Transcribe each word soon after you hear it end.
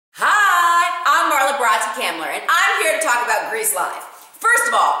Brodsky Kamler, and I'm here to talk about Grease Live. First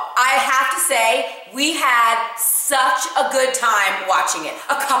of all, I have to say, we had such a good time watching it.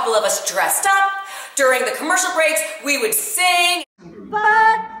 A couple of us dressed up. During the commercial breaks, we would sing.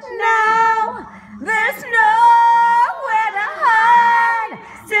 But now, there's nowhere to hide,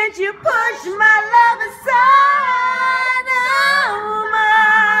 since you pushed my love aside. I'm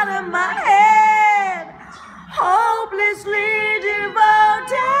out of my head, hopelessly devoted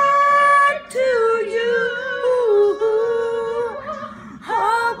to you.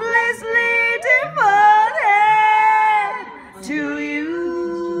 Hopelessly devoted to you.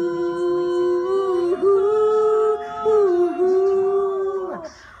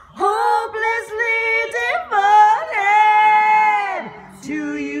 Hopelessly devoted to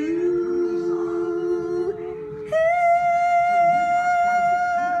you.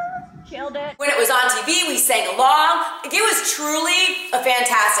 Killed it. When it was on TV, we sang along. It was truly a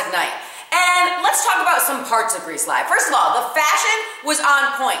fantastic night. And let's talk about some parts of Grease Live. First of all, the fashion was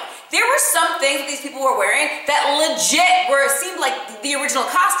on point. There were some things that these people were wearing that legit seemed like the original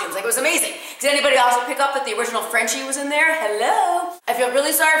costumes. Like, it was amazing. Did anybody also pick up that the original Frenchie was in there? Hello? I feel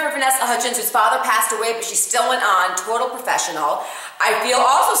really sorry for Vanessa Hudgens, whose father passed away, but she still went on, total professional. I feel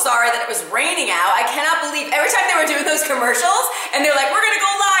also sorry that it was raining out. I cannot believe every time they were doing those commercials and they're like, we're gonna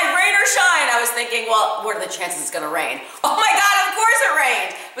go live, rain or shine. I was thinking, well, what are the chances it's gonna rain? Oh my God, of course it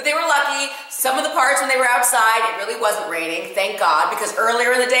rained. But they were lucky. Some of the parts when they were outside, it really wasn't raining, thank God, because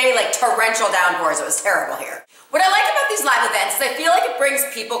earlier in the day, like torrential downpours, it was terrible here. What I like about these live events is I feel like it brings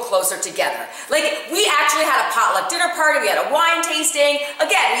people closer together. Like, we actually had a potluck dinner party, we had a wine tasting.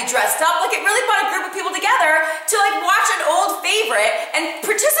 Again, we dressed up, like it really brought a group of people together to like watch an old favorite and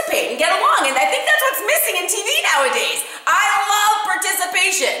participate and get along. And I think that's what's missing in TV nowadays. I love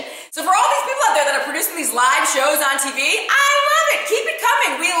participation. So for all these people out there that are producing these live shows on TV, I love it. Keep it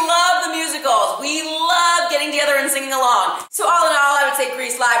coming. We love the musicals. We love getting together and singing along. So all in all, I would say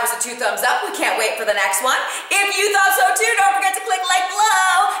Grease Live was a 2 thumbs up. We can't wait for the next one. If you thought so too, don't forget to click like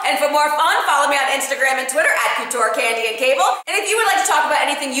below. And for more fun, follow me on Instagram and Twitter at CoutureCandyandCable. And if you would like to talk about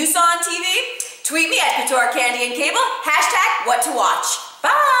anything you saw on TV, tweet me at CoutureCandyandCable, #WhatToWatch.